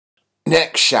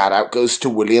Next shout out goes to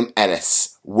William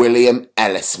Ellis. William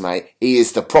Ellis, mate. He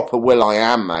is the proper Will I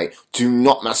Am, mate. Do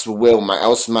not mess with Will, mate.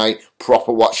 Else, mate,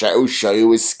 proper watch out. He'll show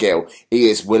you his skill. He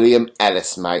is William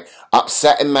Ellis, mate.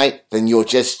 Upsetting, mate? Then you're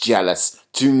just jealous.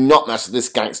 Do not mess with this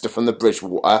gangster from the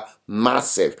Bridgewater.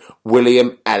 Massive.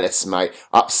 William Ellis, mate.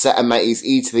 Upsetting, mate. He's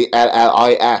E to the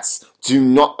L-L-I-S. Do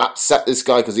not upset this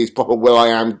guy because he's proper Will I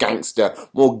Am gangster.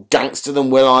 More gangster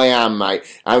than Will I Am, mate.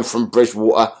 And from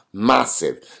Bridgewater,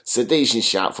 massive. Sedition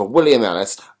shout for William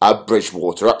Ellis at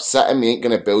Bridgewater. Upset him, he ain't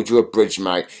going to build you a bridge,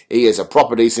 mate. He is a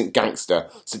proper decent gangster.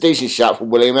 Sedition shout for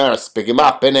William Ellis. Pick him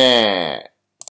up, innit?